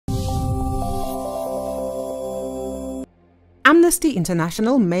Amnesty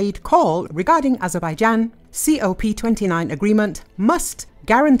International made call regarding Azerbaijan COP29 agreement must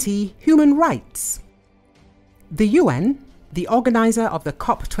guarantee human rights. The UN, the organizer of the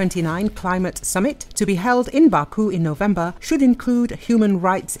COP29 climate summit to be held in Baku in November, should include human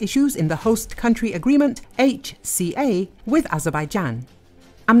rights issues in the host country agreement HCA with Azerbaijan.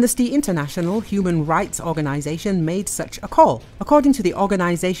 Amnesty International human rights organization made such a call. According to the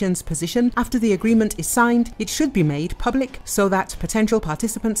organization's position, after the agreement is signed, it should be made public so that potential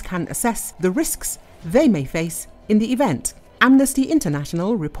participants can assess the risks they may face in the event. Amnesty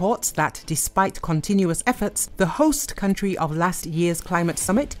International reports that despite continuous efforts, the host country of last year's climate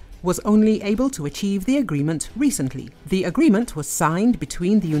summit was only able to achieve the agreement recently. The agreement was signed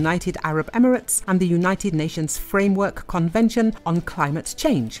between the United Arab Emirates and the United Nations Framework Convention on Climate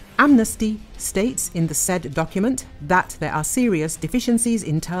Change. Amnesty states in the said document that there are serious deficiencies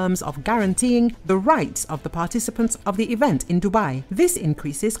in terms of guaranteeing the rights of the participants of the event in Dubai. This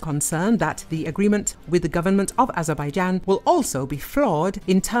increases concern that the agreement with the government of Azerbaijan will also be flawed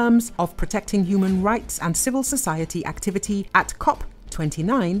in terms of protecting human rights and civil society activity at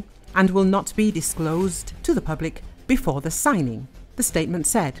COP29 and will not be disclosed to the public before the signing, the statement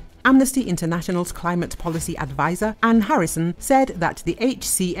said. Amnesty International's climate policy advisor, Anne Harrison, said that the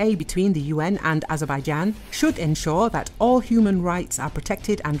HCA between the UN and Azerbaijan should ensure that all human rights are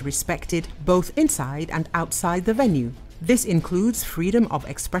protected and respected both inside and outside the venue. This includes freedom of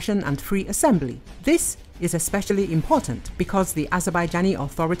expression and free assembly. This is especially important because the Azerbaijani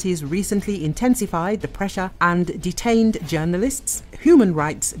authorities recently intensified the pressure and detained journalists, human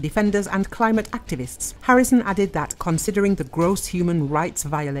rights defenders and climate activists. Harrison added that considering the gross human rights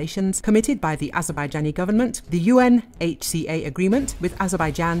violations committed by the Azerbaijani government, the UN HCA agreement with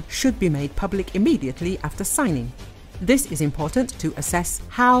Azerbaijan should be made public immediately after signing. This is important to assess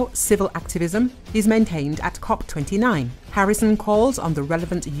how civil activism is maintained at COP29. Harrison calls on the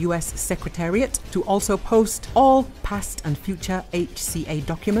relevant US Secretariat to also post all past and future HCA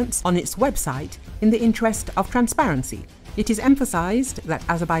documents on its website in the interest of transparency. It is emphasized that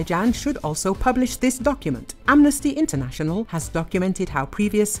Azerbaijan should also publish this document. Amnesty International has documented how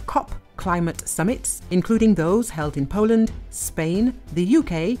previous COP climate summits, including those held in Poland, Spain, the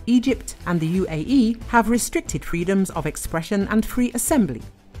UK, Egypt and the UAE, have restricted freedoms of expression and free assembly.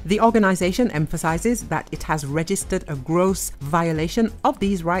 The organization emphasizes that it has registered a gross violation of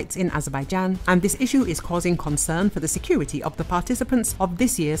these rights in Azerbaijan, and this issue is causing concern for the security of the participants of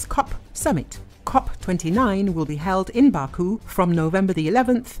this year's COP summit. COP29 will be held in Baku from November the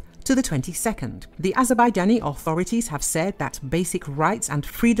 11th to the 22nd. The Azerbaijani authorities have said that basic rights and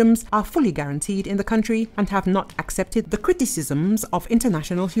freedoms are fully guaranteed in the country and have not accepted the criticisms of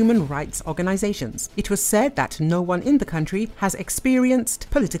international human rights organizations. It was said that no one in the country has experienced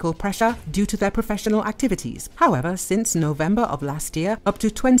political pressure due to their professional activities. However, since November of last year, up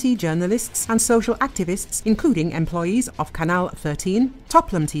to 20 journalists and social activists, including employees of Canal 13,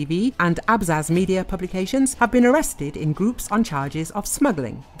 Toplum TV and Abzaz media publications, have been arrested in groups on charges of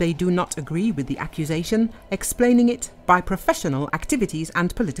smuggling. They do not agree with the accusation, explaining it by professional activities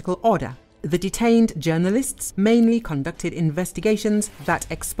and political order. The detained journalists mainly conducted investigations that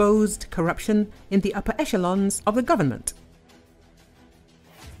exposed corruption in the upper echelons of the government.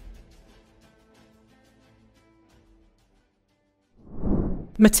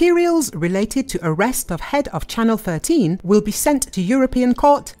 Materials related to arrest of head of Channel 13 will be sent to European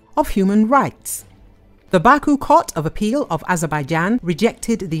Court of Human Rights. The Baku Court of Appeal of Azerbaijan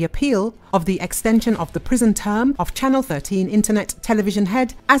rejected the appeal of the extension of the prison term of Channel 13 internet television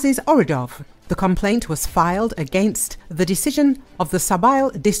head Aziz Oradov. The complaint was filed against the decision of the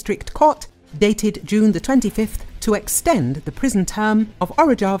Sabail District Court dated June the 25th to extend the prison term of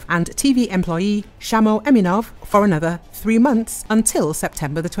Oradov and TV employee Shamo Eminov for another 3 months until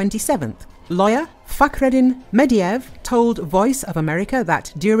September the 27th. Lawyer Fakhreddin Mediev told Voice of America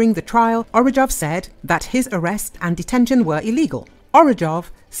that during the trial, Oradov said that his arrest and detention were illegal. Oradov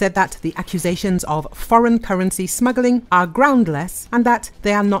said that the accusations of foreign currency smuggling are groundless and that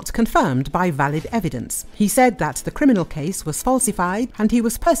they are not confirmed by valid evidence. He said that the criminal case was falsified and he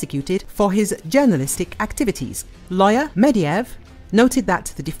was persecuted for his journalistic activities. Lawyer Mediev noted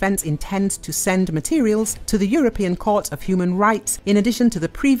that the defense intends to send materials to the European Court of Human Rights in addition to the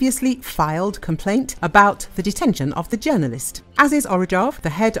previously filed complaint about the detention of the journalist. Aziz Oradov, the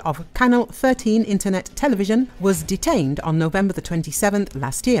head of Canal 13 Internet Television, was detained on November the 27th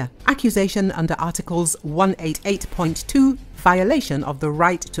last year. Accusation under Articles 188.2, violation of the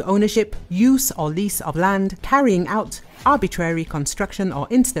right to ownership, use or lease of land, carrying out arbitrary construction or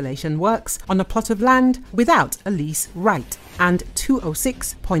installation works on a plot of land without a lease right, and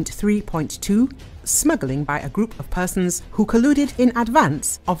 206.3.2, smuggling by a group of persons who colluded in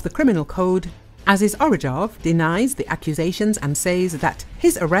advance of the criminal code. Aziz Oruchov denies the accusations and says that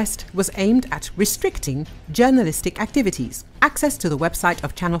his arrest was aimed at restricting journalistic activities. Access to the website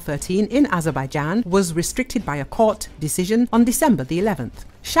of Channel 13 in Azerbaijan was restricted by a court decision on December the 11th.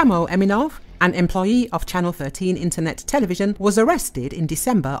 Shamo Eminov, an employee of Channel 13 Internet Television, was arrested in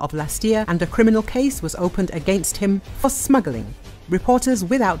December of last year and a criminal case was opened against him for smuggling. Reporters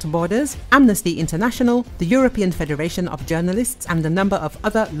Without Borders, Amnesty International, the European Federation of Journalists and a number of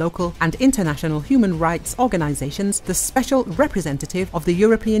other local and international human rights organizations, the Special Representative of the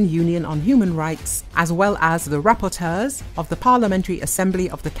European Union on Human Rights, as well as the rapporteurs of the Parliamentary Assembly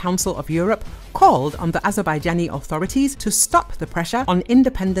of the Council of Europe, called on the Azerbaijani authorities to stop the pressure on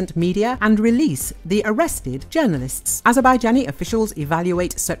independent media and release the arrested journalists. Azerbaijani officials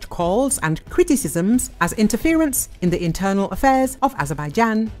evaluate such calls and criticisms as interference in the internal affairs of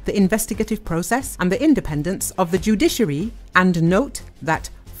Azerbaijan, the investigative process and the independence of the judiciary, and note that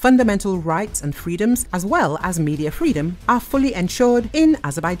fundamental rights and freedoms as well as media freedom are fully ensured in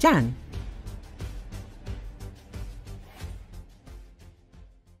Azerbaijan.